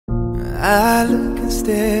I look and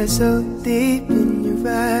stare so deep in your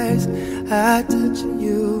eyes. I touch on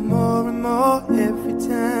you more and more every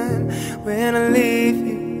time. When I leave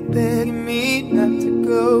you, begging me not to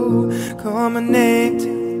go. Call my name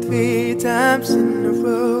 2, 3 times in a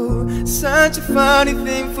row. Such a funny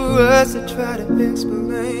thing for us to try to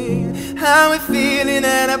explain how we're feeling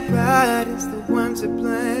and our pride is the one to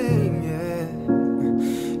blame.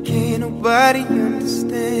 Yeah, can't nobody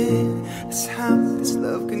understand. That's how this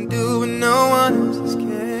love can do when no one else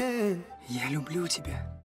can. Я люблю тебя.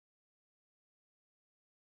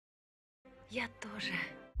 Я тоже.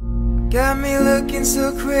 Got me looking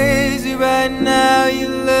so crazy right now. Your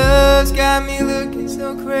love's got me looking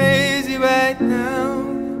so crazy right now.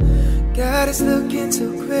 Got us looking so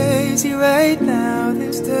crazy right now.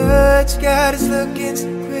 This touch got us looking so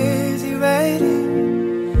crazy right here.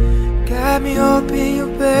 Got me hoping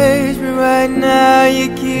you'll page me right now.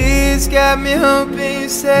 Your kiss got me hoping you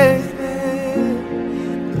save me.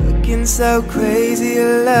 Looking so crazy,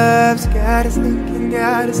 your love's got us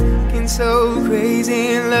looking so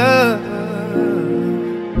crazy in love.